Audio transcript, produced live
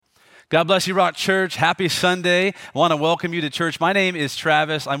God bless you, Rock Church. Happy Sunday. I want to welcome you to church. My name is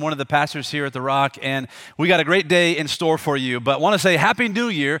Travis. I'm one of the pastors here at the Rock, and we got a great day in store for you. But I want to say Happy New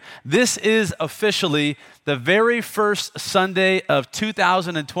Year. This is officially the very first Sunday of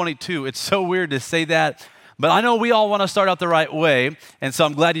 2022. It's so weird to say that, but I know we all want to start out the right way, and so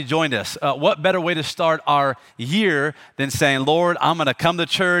I'm glad you joined us. What better way to start our year than saying, Lord, I'm going to come to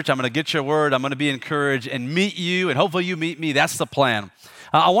church, I'm going to get your word, I'm going to be encouraged and meet you, and hopefully you meet me. That's the plan.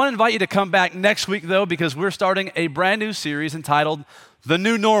 I want to invite you to come back next week, though, because we're starting a brand new series entitled The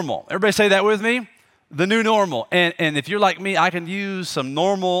New Normal. Everybody say that with me? The New Normal. And if you're like me, I can use some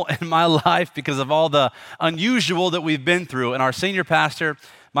normal in my life because of all the unusual that we've been through. And our senior pastor,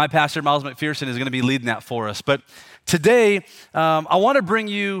 my pastor, Miles McPherson, is going to be leading that for us. But today, I want to bring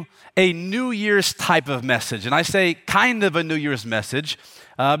you a New Year's type of message. And I say kind of a New Year's message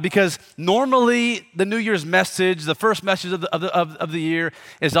because normally the New Year's message, the first message of the year,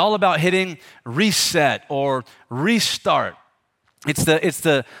 is all about hitting reset or restart. It's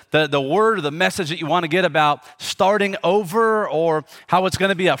the word or the message that you want to get about starting over, or how it's going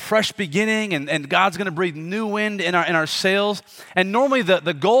to be a fresh beginning and God's going to breathe new wind in our sails. And normally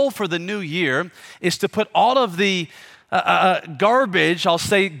the goal for the new year is to put all of the garbage, I'll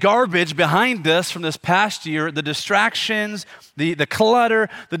say garbage, behind us from this past year, the distractions, the clutter,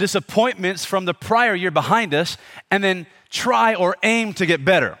 the disappointments from the prior year behind us, and then try or aim to get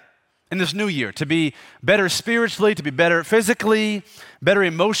better in this new year, to be better spiritually, to be better physically, better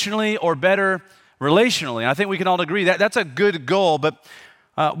emotionally, or better relationally. And I think we can all agree that that's a good goal, but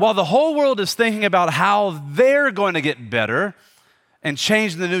while the whole world is thinking about how they're going to get better and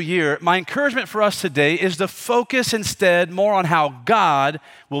change in the new year, my encouragement for us today is to focus instead more on how God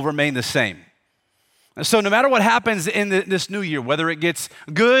will remain the same. And so no matter what happens in this new year, whether it gets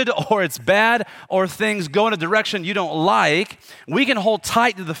good or it's bad or things go in a direction you don't like, we can hold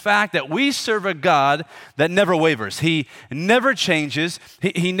tight to the fact that we serve a God that never wavers. He never changes.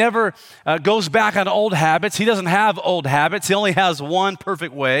 He never goes back on old habits. He doesn't have old habits. He only has one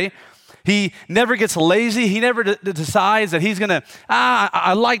perfect way. He never gets lazy. He never decides that he's going to,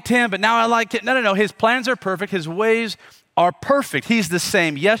 I liked him, but now I like it. No. His plans are perfect. His ways are perfect. He's the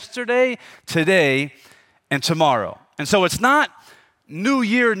same yesterday, today, and tomorrow. And so it's not new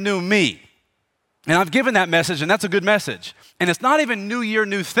year, new me. And I've given that message, and that's a good message. And it's not even new year,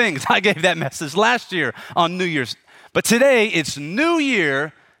 new things. I gave that message last year on New Year's. But today, it's new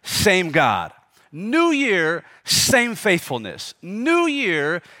year, same God. New year, same faithfulness. New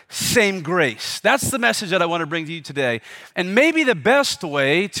year, same grace. That's the message that I want to bring to you today. And maybe the best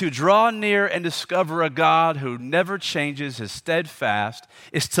way to draw near and discover a God who never changes, is steadfast,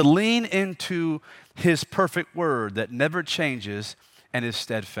 is to lean into his perfect word that never changes and is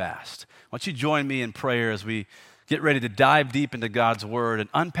steadfast. Why don't you join me in prayer as we get ready to dive deep into God's word and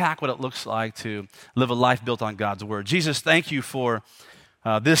unpack what it looks like to live a life built on God's word. Jesus, thank you for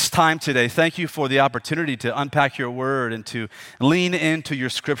this time today. Thank you for the opportunity to unpack your word and to lean into your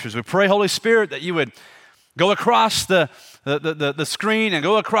scriptures. We pray, Holy Spirit, that you would go across the screen and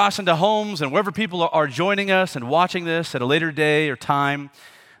go across into homes and wherever people are joining us and watching this at a later day or time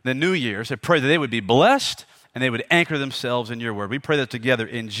than New Year's. I pray that they would be blessed and they would anchor themselves in your word. We pray that together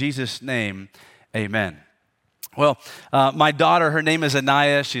in Jesus' name, amen. Well, my daughter, her name is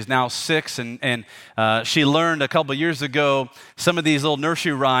Anaya. She's now 6, and she learned a couple of years ago some of these little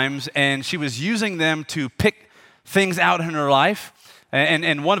nursery rhymes, and she was using them to pick things out in her life.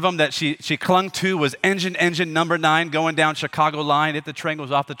 And one of them that she clung to was engine number 9 going down Chicago line. If the train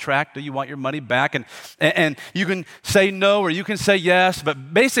goes off the track, do you want your money back? And you can say no or you can say yes,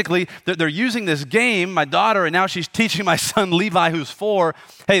 but basically they're using this game, my daughter, and now she's teaching my son Levi, who's 4,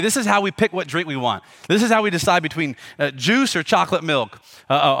 hey, this is how we pick what drink we want. This is how we decide between juice or chocolate milk,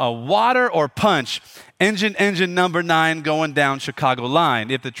 water or punch. Engine number 9 going down Chicago line.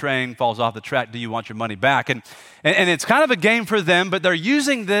 If the train falls off the track, do you want your money back? And it's kind of a game for them, but they're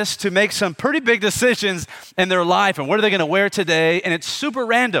using this to make some pretty big decisions in their life. And what are they going to wear today? And it's super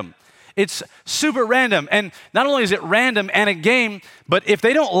random. It's super random. And not only is it random and a game, but if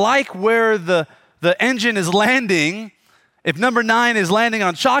they don't like where the engine is landing, if number 9 is landing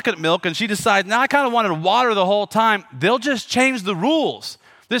on chocolate milk and she decides, now I kind of wanted water the whole time, they'll just change the rules.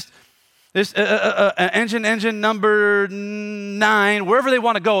 This engine number 9, wherever they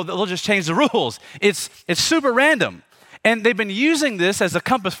want to go, they'll just change the rules. It's super random. And they've been using this as a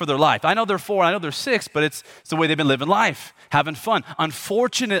compass for their life. I know they're 4, I know they're 6, but it's the way they've been living life, having fun.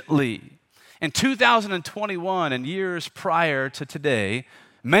 Unfortunately, in 2021 and years prior to today,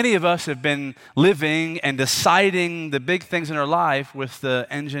 many of us have been living and deciding the big things in our life with the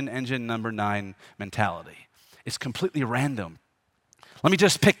engine number 9 mentality. It's completely random. Let me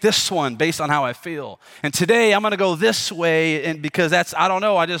just pick this one based on how I feel. And today I'm going to go this way, and because I don't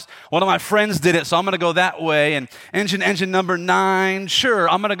know, one of my friends did it, so I'm going to go that way. And engine number 9, sure,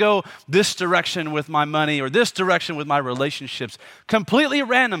 I'm going to go this direction with my money or this direction with my relationships. Completely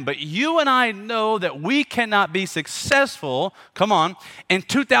random, but you and I know that we cannot be successful, in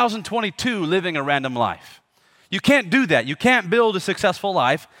 2022 living a random life. You can't do that. You can't build a successful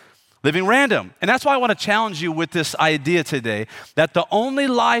life living random. And that's why I want to challenge you with this idea today that the only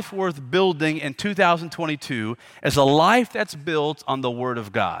life worth building in 2022 is a life that's built on the Word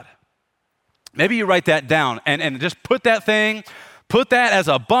of God. Maybe you write that down and just put that as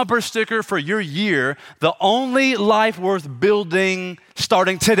a bumper sticker for your year. The only life worth building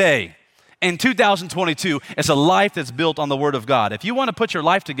starting today in 2022 is a life that's built on the Word of God. If you want to put your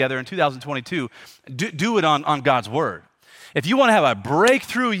life together in 2022, do it on God's Word. If you want to have a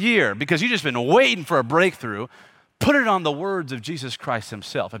breakthrough year because you've just been waiting for a breakthrough, put it on the words of Jesus Christ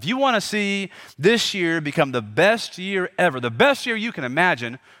himself. If you want to see this year become the best year ever, the best year you can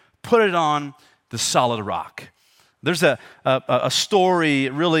imagine, put it on the solid rock. There's a story,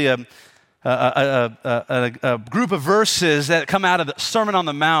 really a group of verses that come out of the Sermon on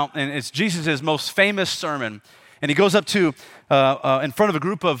the Mount, and it's Jesus' most famous sermon. And he goes up to in front of a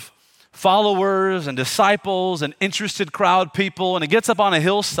group of followers and disciples and interested crowd people, and he gets up on a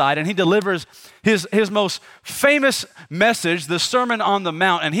hillside and he delivers his most famous message, the Sermon on the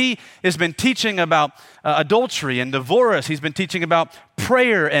Mount. And he has been teaching about adultery and divorce. He's been teaching about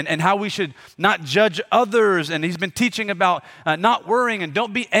prayer and how we should not judge others. And he's been teaching about not worrying and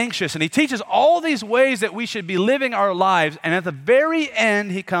don't be anxious. And he teaches all these ways that we should be living our lives. And at the very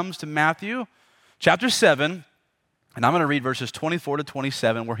end, he comes to Matthew chapter 7. And I'm going to read verses 24 to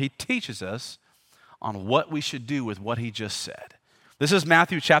 27 where he teaches us on what we should do with what he just said. This is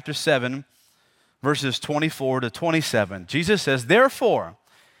Matthew chapter 7, verses 24 to 27. Jesus says, "Therefore,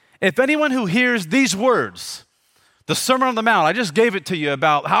 if anyone who hears these words," the Sermon on the Mount, I just gave it to you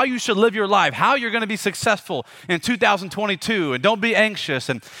about how you should live your life, how you're going to be successful in 2022, and don't be anxious,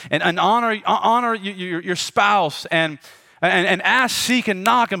 and honor your spouse, and ask, seek, and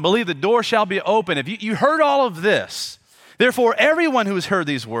knock, and believe the door shall be open. If you heard all of this, therefore everyone who has heard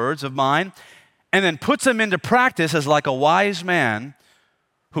these words of mine and then puts them into practice is like a wise man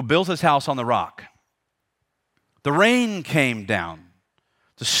who built his house on the rock. The rain came down,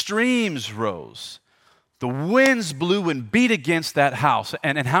 the streams rose, the winds blew and beat against that house.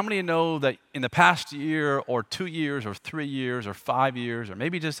 And how many know that in the past year or 2 years or 3 years or 5 years or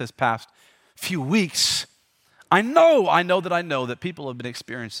maybe just this past few weeks, I know that people have been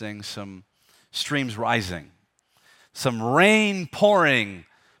experiencing some streams rising, some rain pouring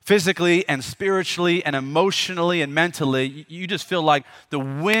physically and spiritually and emotionally and mentally. You just feel like the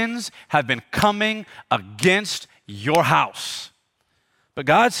winds have been coming against your house. But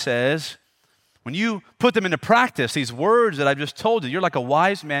God says, when you put them into practice, these words that I've just told you, you're like a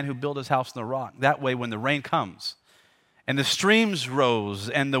wise man who built his house on the rock. That way, when the rain comes and the streams rose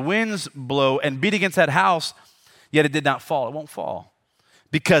and the winds blow and beat against that house, yet it did not fall. It won't fall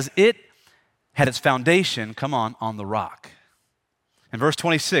because it had its foundation, on the rock. In verse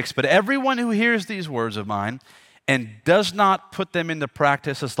 26, but everyone who hears these words of mine and does not put them into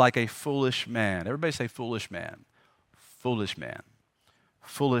practice is like a foolish man. Everybody say foolish man. Foolish man.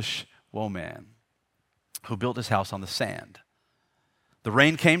 Foolish woman who built his house on the sand. The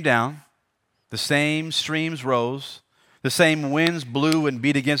rain came down, the same streams rose, the same winds blew and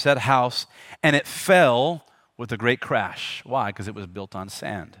beat against that house, and it fell with a great crash. Why? Because it was built on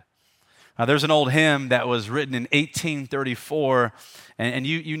sand. Now, there's an old hymn that was written in 1834, and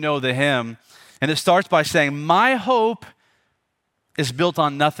you know the hymn, and it starts by saying, "My hope is built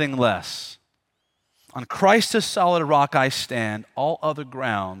on nothing less. On Christ's solid rock I stand. All other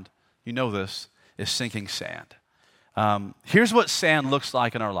ground," you know this, "is sinking sand." Here's what sand looks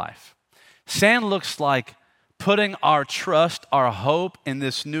like in our life. Sand looks like putting our trust, our hope in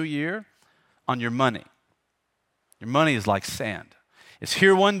this new year on your money. Your money is like sand. It's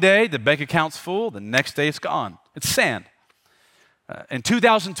here one day, the bank account's full, the next day it's gone. It's sand. In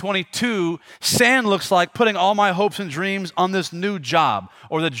 2022, sand looks like putting all my hopes and dreams on this new job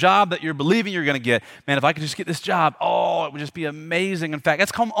or the job that you're believing you're going to get. Man, if I could just get this job, it would just be amazing. In fact,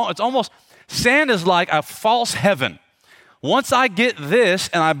 it's almost, sand is like a false heaven. Once I get this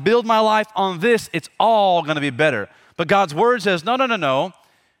and I build my life on this, it's all going to be better. But God's word says, no.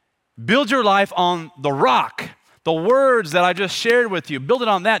 Build your life on the rock. The words that I just shared with you, build it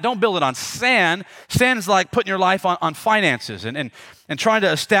on that. Don't build it on sand. Sand is like putting your life on finances and trying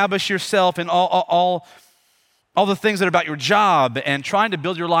to establish yourself in all the things that are about your job and trying to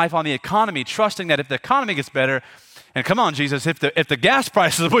build your life on the economy, trusting that if the economy gets better, And come on, Jesus, if the gas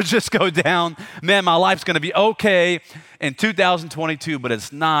prices would just go down, man, my life's going to be okay in 2022, but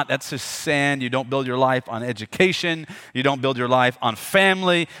it's not. That's just sand. You don't build your life on education. You don't build your life on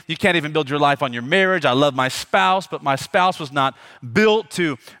family. You can't even build your life on your marriage. I love my spouse, but my spouse was not built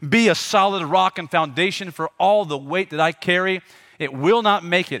to be a solid rock and foundation for all the weight that I carry. It will not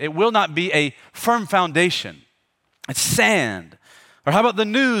make it. It will not be a firm foundation. It's sand. Or how about the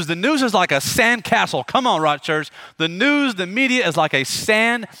news? The news is like a sand castle. Come on, Rock Church. The news, the media is like a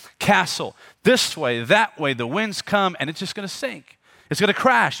sand castle. This way, that way, the winds come and it's just going to sink. It's going to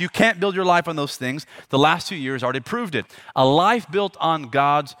crash. You can't build your life on those things. The last 2 years already proved it. A life built on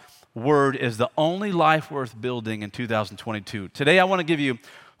God's word is the only life worth building in 2022. Today, I want to give you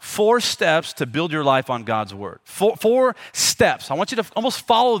 4 steps to build your life on God's word. Four steps. I want you to almost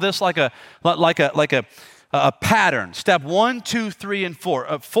follow this like a pattern. Step 1, 2, 3, and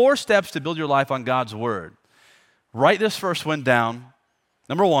 4. 4 steps to build your life on God's word. Write this first one down.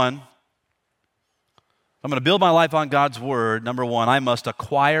 Number 1, I'm going to build my life on God's word. Number 1, I must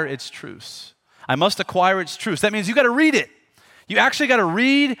acquire its truths. I must acquire its truths. That means you got to read it. You actually got to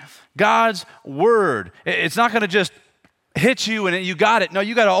read God's word. It's not going to just hit you and you got it. No,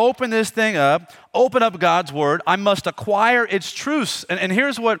 you got to open this thing up, open up God's word. I must acquire its truths. And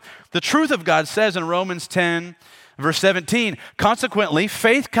here's what the truth of God says in Romans 10, verse 17. Consequently,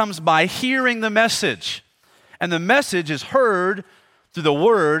 faith comes by hearing the message, and the message is heard through the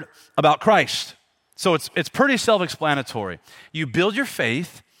word about Christ. So it's pretty self-explanatory. You build your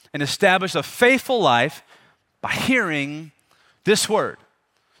faith and establish a faithful life by hearing this word.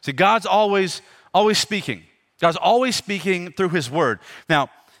 See, God's always speaking. God's always speaking through his word.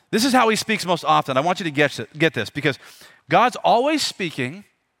 Now, this is how he speaks most often. I want you to get this because God's always speaking.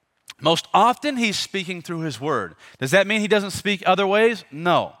 Most often, he's speaking through his word. Does that mean he doesn't speak other ways?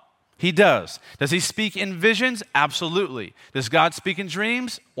 No, he does. Does he speak in visions? Absolutely. Does God speak in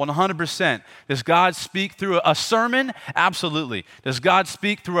dreams? 100%. Does God speak through a sermon? Absolutely. Does God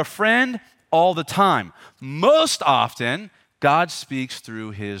speak through a friend? All the time. Most often, God speaks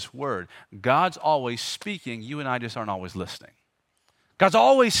through his word. God's always speaking. You and I just aren't always listening. God's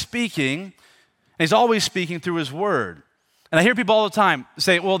always speaking, and he's always speaking through his word. And I hear people all the time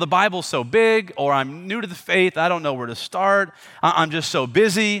say, well, the Bible's so big, or I'm new to the faith, I don't know where to start, I'm just so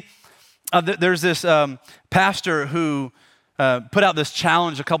busy. There's this pastor who put out this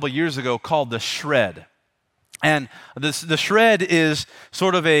challenge a couple years ago called the Shred. And the Shred is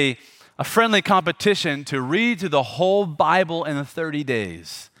sort of a friendly competition to read through the whole Bible in 30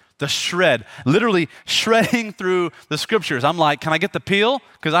 days. The Shred, literally shredding through the scriptures. I'm like, can I get the peel?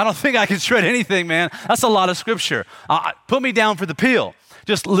 Because I don't think I can shred anything, man. That's a lot of scripture. Put me down for the peel,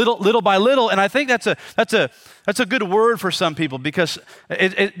 just little by little. And I think that's a good word for some people because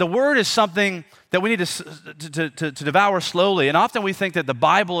the word is something that we need to devour slowly. And often we think that the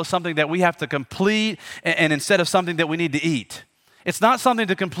Bible is something that we have to complete and instead of something that we need to eat. It's not something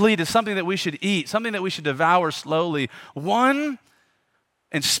to complete, it's something that we should eat, something that we should devour slowly. One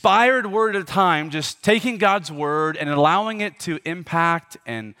inspired word at a time, just taking God's word and allowing it to impact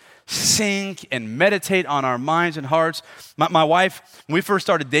and sink and meditate on our minds and hearts. My wife, when we first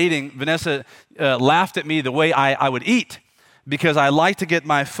started dating, Vanessa laughed at me the way I would eat because I like to get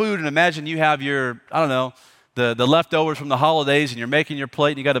my food and imagine you have your, I don't know, the leftovers from the holidays and you're making your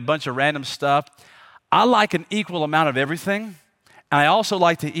plate and you got a bunch of random stuff. I like an equal amount of everything. And I also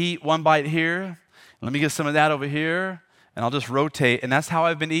like to eat one bite here. Let me get some of that over here. And I'll just rotate. And that's how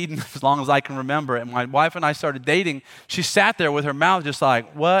I've been eating as long as I can remember. And my wife and I started dating. She sat there with her mouth just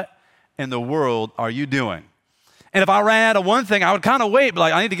like, what in the world are you doing? And if I ran out of one thing, I would kind of wait. But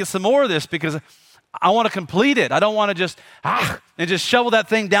like, I need to get some more of this because I want to complete it. I don't want to just, and just shovel that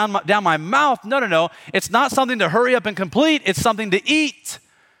thing down my mouth. No. It's not something to hurry up and complete. It's something to eat,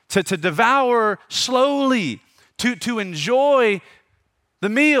 to devour slowly, to enjoy the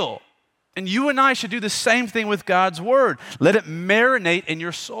meal. And you and I should do the same thing with God's word. Let it marinate in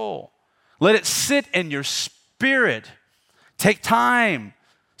your soul. Let it sit in your spirit. Take time.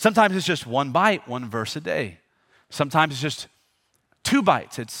 Sometimes it's just one bite, one verse a day. Sometimes it's just 2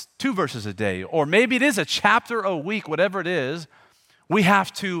 bites. It's 2 verses a day. Or maybe it is a chapter a week, whatever it is. We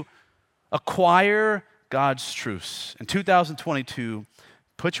have to acquire God's truths. In 2022,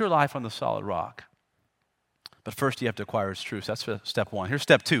 put your life on the solid rock. But first you have to acquire his truths. That's step 1. Here's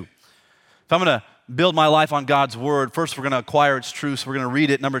step 2. If I'm going to build my life on God's word, first we're going to acquire its truths. We're going to read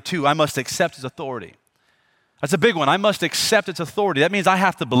it. Number 2, I must accept its authority. That's a big one. I must accept its authority. That means I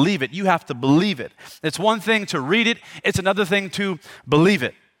have to believe it. You have to believe it. It's one thing to read it. It's another thing to believe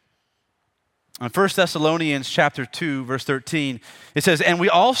it. In 1 Thessalonians chapter 2, verse 13, it says, and we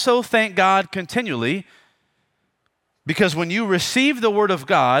also thank God continually Because when you receive the word of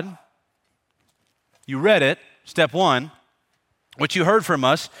God, you read it, step one, what you heard from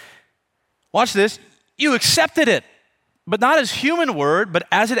us, watch this, you accepted it, but not as human word, but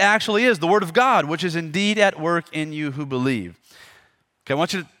as it actually is, the word of God, which is indeed at work in you who believe. Okay, I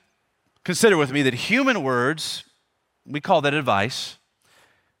want you to consider with me that human words, we call that advice.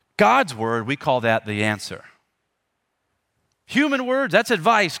 God's word, we call that the answer. Human words, that's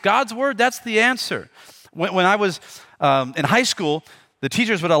advice. God's word, that's the answer. When I was in high school, the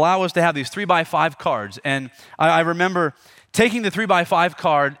teachers would allow us to have these 3x5 cards. And I remember taking the 3x5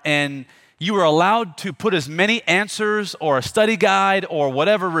 card, and you were allowed to put as many answers or a study guide or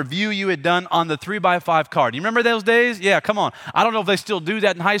whatever review you had done on the 3x5 card. You remember those days? Yeah, come on. I don't know if they still do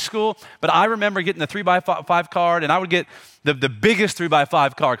that in high school, but I remember getting the 3x5 card, and I would get the biggest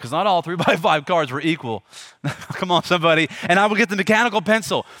 3x5 card, because not all 3x5 cards were equal. Come on, somebody. And I would get the mechanical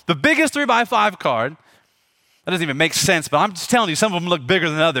pencil, the biggest 3x5 card. That doesn't even make sense, but I'm just telling you, some of them look bigger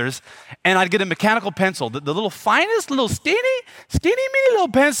than others. And I'd get a mechanical pencil, the little finest, little skinny little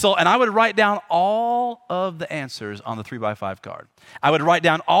pencil, and I would write down all of the answers on the 3x5 card. I would write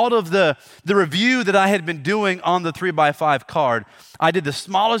down all of the review that I had been doing on the 3x5 card. I did the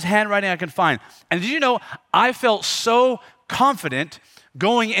smallest handwriting I could find. And did you know, I felt so confident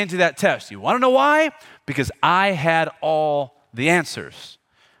going into that test. You want to know why? Because I had all the answers.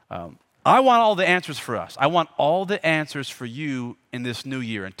 I want all the answers for us. I want all the answers for you in this new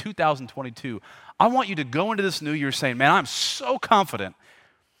year, in 2022. I want you to go into this new year saying, man, I'm so confident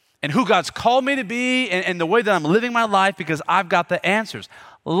in who God's called me to be and the way that I'm living my life because I've got the answers.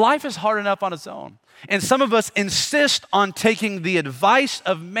 Life is hard enough on its own. And some of us insist on taking the advice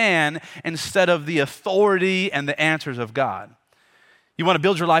of man instead of the authority and the answers of God. You want to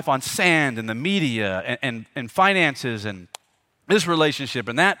build your life on sand and the media and finances and this relationship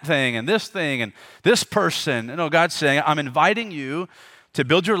and that thing and this person. You know, God's saying, I'm inviting you to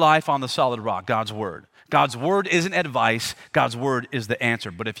build your life on the solid rock, God's word. God's word isn't advice. God's word is the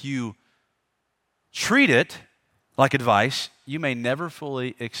answer. But if you treat it like advice, you may never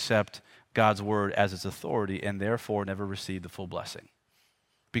fully accept God's word as its authority and therefore never receive the full blessing.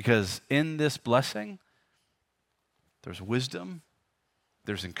 Because in this blessing, there's wisdom,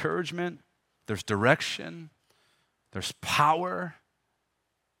 there's encouragement, there's direction, there's power,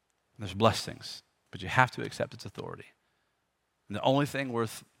 and there's blessings, but you have to accept its authority. And the only thing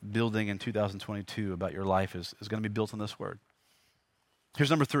worth building in 2022 about your life is going to be built on this word. Here's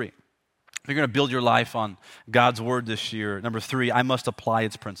number 3. If you're going to build your life on God's word this year, number 3, I must apply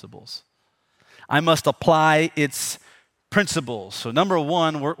its principles. I must apply its principles. So number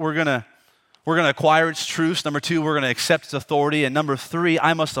 1, we're going to acquire its truths. Number 2, we're going to accept its authority. And number 3,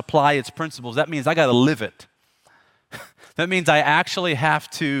 I must apply its principles. That means I got to live it. That means I actually have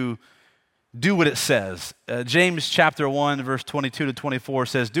to do what it says. James chapter 1, verse 22 to 24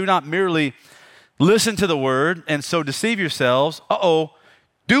 says, do not merely listen to the word and so deceive yourselves.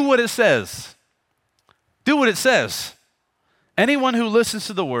 Do what it says. Do what it says. Anyone who listens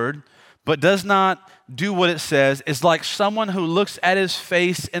to the word but does not do what it says is like someone who looks at his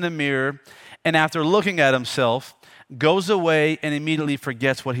face in a mirror and after looking at himself goes away and immediately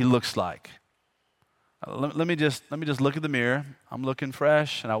forgets what he looks like. Let me just look at the mirror. I'm looking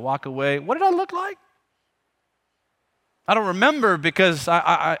fresh, and I walk away. What did I look like? I don't remember because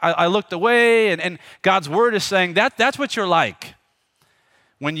I looked away, and God's word is saying that's what you're like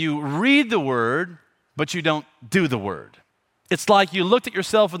when you read the word, but you don't do the word. It's like you looked at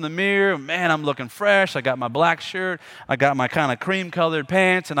yourself in the mirror. Man, I'm looking fresh. I got my black shirt. I got my kind of cream-colored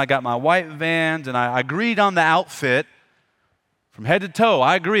pants, and I got my white Vans, and I agreed on the outfit. From head to toe,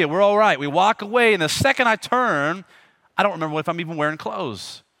 I agree, we're all right. We walk away, and the second I turn, I don't remember if I'm even wearing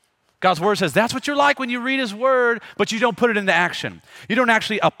clothes. God's word says that's what you're like when you read his word, but you don't put it into action. You don't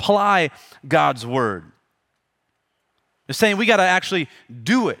actually apply God's word. It's saying we got to actually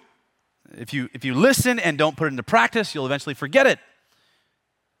do it. If you listen and don't put it into practice, you'll eventually forget it.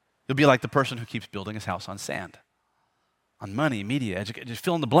 You'll be like the person who keeps building his house on sand, on money, media, education. Just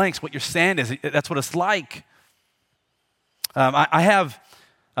fill in the blanks. What your sand is, that's what it's like. I have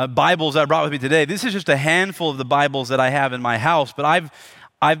Bibles I brought with me today. This is just a handful of the Bibles that I have in my house, but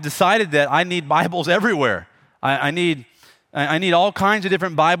I've decided that I need Bibles everywhere. I need all kinds of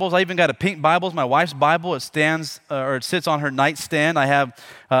different Bibles. I even got a pink Bible. It's my wife's Bible. It sits on her nightstand. I have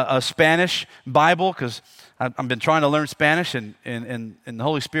a Spanish Bible because I've been trying to learn Spanish, and the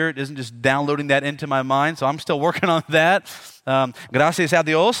Holy Spirit isn't just downloading that into my mind, so I'm still working on that. Gracias a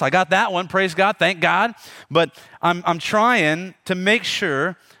Dios. I got that one. Praise God. Thank God. But I'm trying to make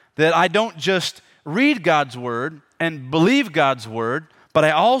sure that I don't just read God's word and believe God's word, but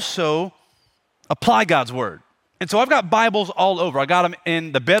I also apply God's word. And so I've got Bibles all over. I got them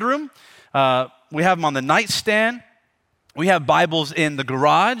in the bedroom. We have them on the nightstand. We have Bibles in the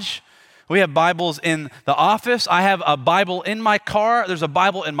garage. We have Bibles in the office. I have a Bible in my car. There's a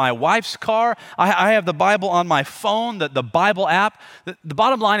Bible in my wife's car. I have the Bible on my phone, the Bible app. The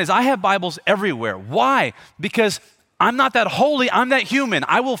bottom line is I have Bibles everywhere. Why? Because I'm not that holy. I'm that human.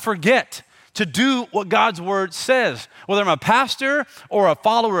 I will forget to do what God's word says. Whether I'm a pastor or a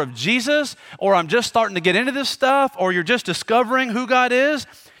follower of Jesus, or I'm just starting to get into this stuff, or you're just discovering who God is,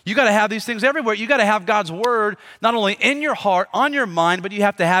 you got to have these things everywhere. You got to have God's word not only in your heart, on your mind, but you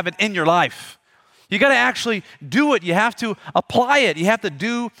have to have it in your life. You got to actually do it. You have to apply it. You have to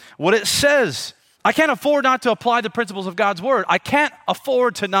do what it says. I can't afford not to apply the principles of God's word. I can't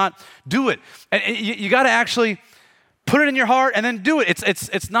afford to not do it. And you got to actually put it in your heart and then do it.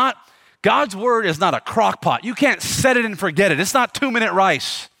 It's not, God's word is not a crock pot. You can't set it and forget it. It's not 2-minute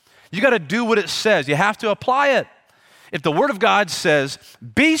rice. You got to do what it says. You have to apply it. If the word of God says,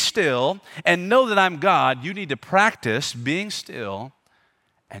 be still and know that I'm God, you need to practice being still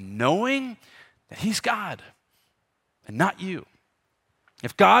and knowing that he's God and not you.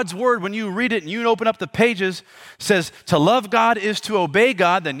 If God's word, when you read it and you open up the pages, says to love God is to obey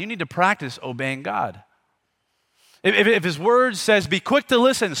God, then you need to practice obeying God. If his word says be quick to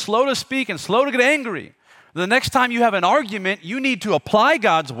listen, slow to speak, and slow to get angry, the next time you have an argument, you need to apply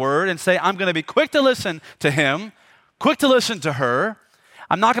God's word and say, I'm going to be quick to listen to him, quick to listen to her.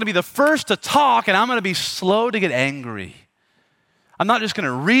 I'm not going to be the first to talk, and I'm going to be slow to get angry. I'm not just going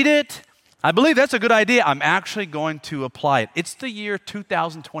to read it. I believe that's a good idea. I'm actually going to apply it. It's the year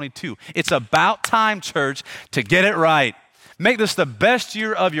 2022. It's about time, church, to get it right. Make this the best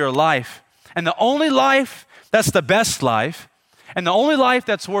year of your life. And the only life that's the best life, and the only life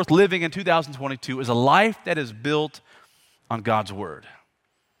that's worth living in 2022 is a life that is built on God's word.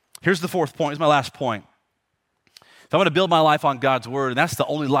 Here's the fourth point. Here's my last point. If I want to build my life on God's word, and that's the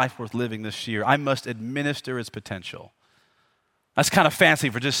only life worth living this year, I must administer its potential. That's kind of fancy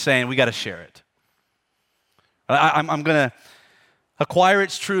for just saying we got to share it. I'm going to acquire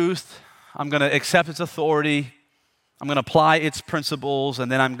its truth. I'm going to accept its authority. I'm going to apply its principles, and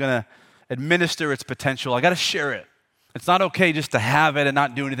then I'm going to administer its potential. I got to share it. It's not okay just to have it and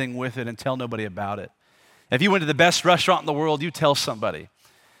not do anything with it and tell nobody about it. If you went to the best restaurant in the world, you tell somebody.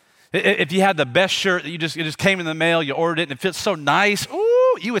 If you had the best shirt that it just came in the mail, you ordered it and it fits so nice,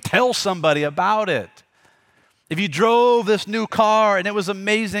 ooh, you would tell somebody about it. If you drove this new car and it was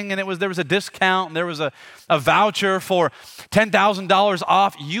amazing and there was a discount and there was a voucher for $10,000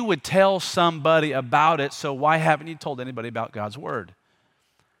 off, you would tell somebody about it. So why haven't you told anybody about God's word?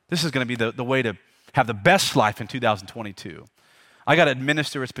 This is going to be the way to have the best life in 2022. I got to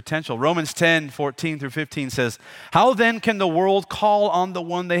administer its potential. Romans 10:14-15 says, how then can the world call on the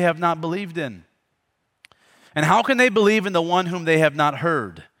one they have not believed in? And how can they believe in the one whom they have not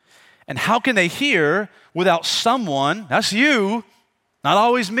heard? And how can they hear without someone, that's you, not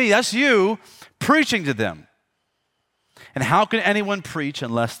always me, that's you, preaching to them? And how can anyone preach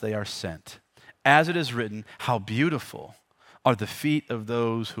unless they are sent? As it is written, how beautiful are the feet of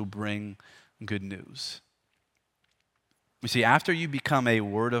those who bring good news. You see, after you become a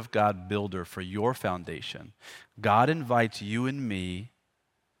Word of God builder for your foundation, God invites you and me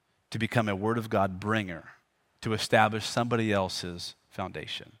to become a Word of God bringer to establish somebody else's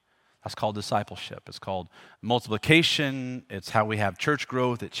foundation. That's called discipleship. It's called multiplication. It's how we have church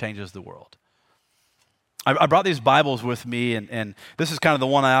growth. It changes the world. I brought these Bibles with me, and this is kind of the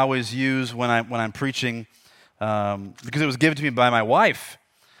one I always use when I'm preaching because it was given to me by my wife.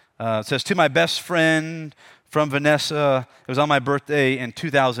 It says, to my best friend from Vanessa. It was on my birthday in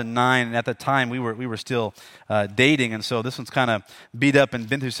 2009, and at the time we were still dating, and so this one's kind of beat up and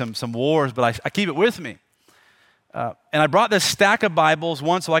been through some wars, but I keep it with me. And I brought this stack of Bibles,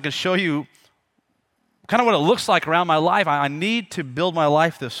 one so I can show you kind of what it looks like around my life. I need to build my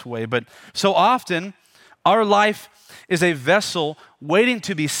life this way, but so often our life is a vessel waiting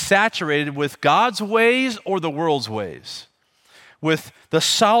to be saturated with God's ways or the world's ways, with the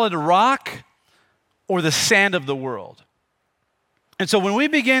solid rock or the sand of the world. And so when we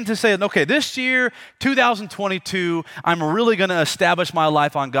begin to say, okay, this year, 2022, I'm really going to establish my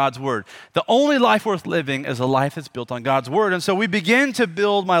life on God's word. The only life worth living is a life that's built on God's word. And so we begin to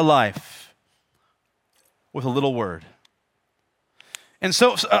build my life with a little word. And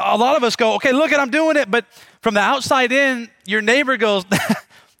so a lot of us go, okay, look, I'm doing it. But from the outside in, your neighbor goes,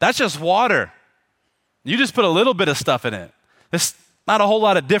 that's just water. You just put a little bit of stuff in it. There's not a whole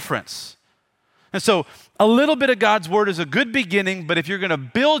lot of difference. And so a little bit of God's word is a good beginning, but if you're going to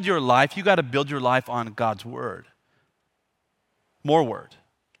build your life, you got to build your life on God's word. More word.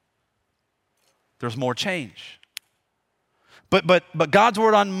 There's more change. But God's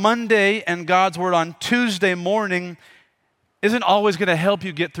word on Monday and God's word on Tuesday morning isn't always going to help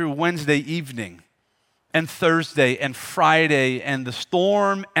you get through Wednesday evening and Thursday and Friday and the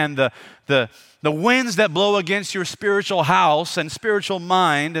storm and the winds that blow against your spiritual house and spiritual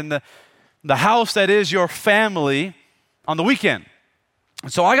mind and the house that is your family on the weekend.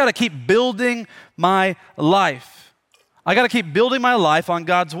 So I got to keep building my life. I got to keep building my life on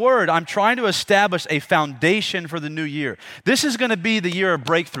God's word. I'm trying to establish a foundation for the new year. This is going to be the year of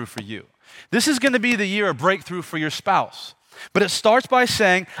breakthrough for you. This is going to be the year of breakthrough for your spouse. But it starts by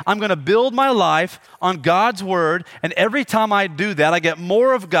saying, I'm going to build my life on God's word, and every time I do that, I get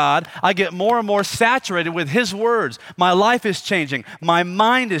more of God. I get more and more saturated with his words. My life is changing. My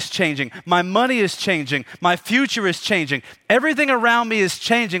mind is changing. My money is changing. My future is changing. Everything around me is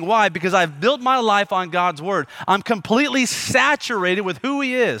changing. Why? Because I've built my life on God's word. I'm completely saturated with who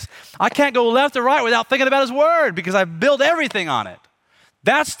he is. I can't go left or right without thinking about his word because I've built everything on it.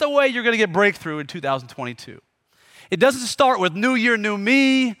 That's the way you're going to get breakthrough in 2022. It doesn't start with new year, new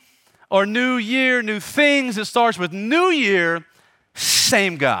me, or new year, new things. It starts with new year,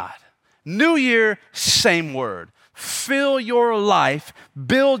 same God. New year, same word. Fill your life,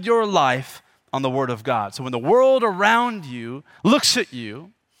 build your life on the word of God. So when the world around you looks at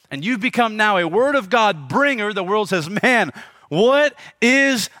you and you've become now a word of God bringer, the world says, man, what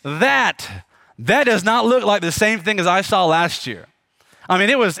is that? That does not look like the same thing as I saw last year. I mean,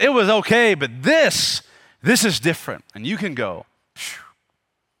 it was okay, but this is different. And you can go,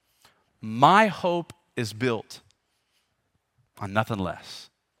 my hope is built on nothing less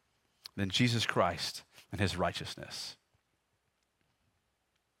than Jesus Christ and his righteousness.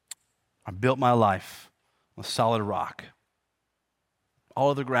 I built my life on a solid rock, all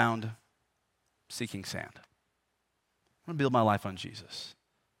of the ground seeking sand. I'm going to build my life on Jesus.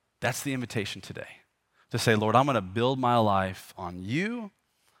 That's the invitation today, to say, Lord, I'm going to build my life on you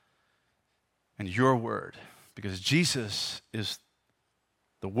and your word, because Jesus is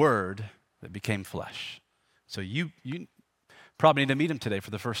the word that became flesh. So you probably need to meet him today for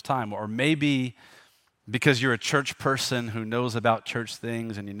the first time, or maybe because you're a church person who knows about church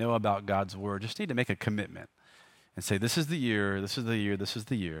things and you know about God's word, just need to make a commitment and say, this is the year, this is the year, this is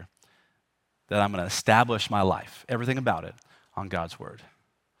the year that I'm going to establish my life, everything about it, on God's word.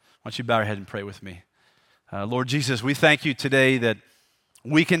 Why don't you bow your head and pray with me? Lord Jesus, we thank you today that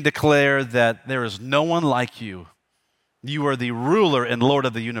we can declare that there is no one like you. You are the ruler and Lord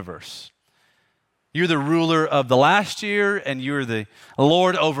of the universe. You're the ruler of the last year, and you're the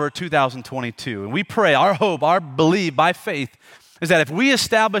Lord over 2022. And we pray, our hope, our belief by faith is that if we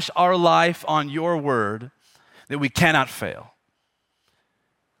establish our life on your word, that we cannot fail.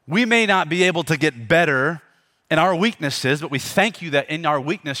 We may not be able to get better in our weaknesses, but we thank you that in our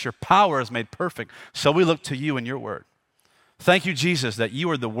weakness, your power is made perfect. So we look to you and your word. Thank you, Jesus, that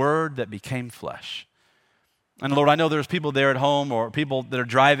you are the word that became flesh. And Lord, I know there's people there at home, or people that are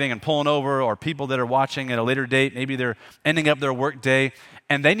driving and pulling over, or people that are watching at a later date. Maybe they're ending up their work day,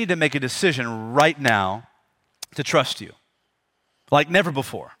 and they need to make a decision right now to trust you, like never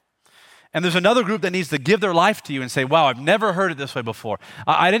before. And there's another group that needs to give their life to you and say, wow, I've never heard it this way before.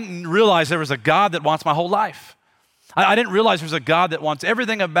 I didn't realize there was a God that wants my whole life. I didn't realize there's a God that wants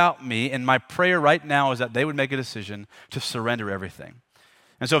everything about me, and my prayer right now is that they would make a decision to surrender everything.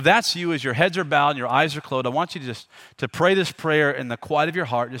 And so if that's you, as your heads are bowed and your eyes are closed, I want you to pray this prayer in the quiet of your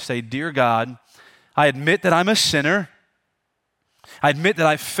heart. Just say, dear God, I admit that I'm a sinner. I admit that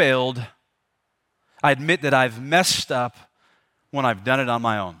I've failed. I admit that I've messed up when I've done it on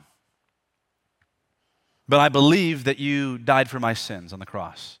my own. But I believe that you died for my sins on the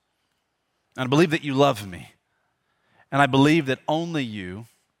cross. And I believe that you love me. And I believe that only you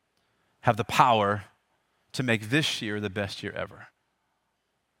have the power to make this year the best year ever.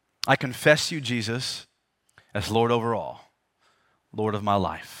 I confess you, Jesus, as Lord over all, Lord of my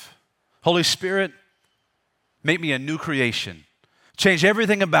life. Holy Spirit, make me a new creation. Change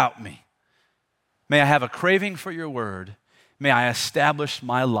everything about me. May I have a craving for your word. May I establish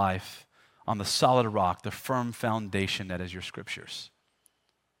my life on the solid rock, the firm foundation that is your scriptures.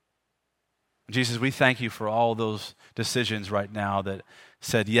 Jesus, we thank you for all those decisions right now that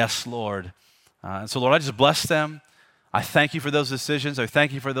said, yes, Lord. And so, Lord, I just bless them. I thank you for those decisions. I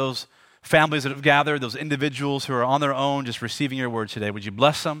thank you for those families that have gathered, those individuals who are on their own just receiving your word today. Would you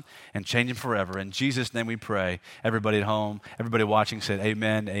bless them and change them forever? In Jesus' name we pray. Everybody at home, everybody watching said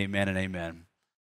amen, amen, and amen.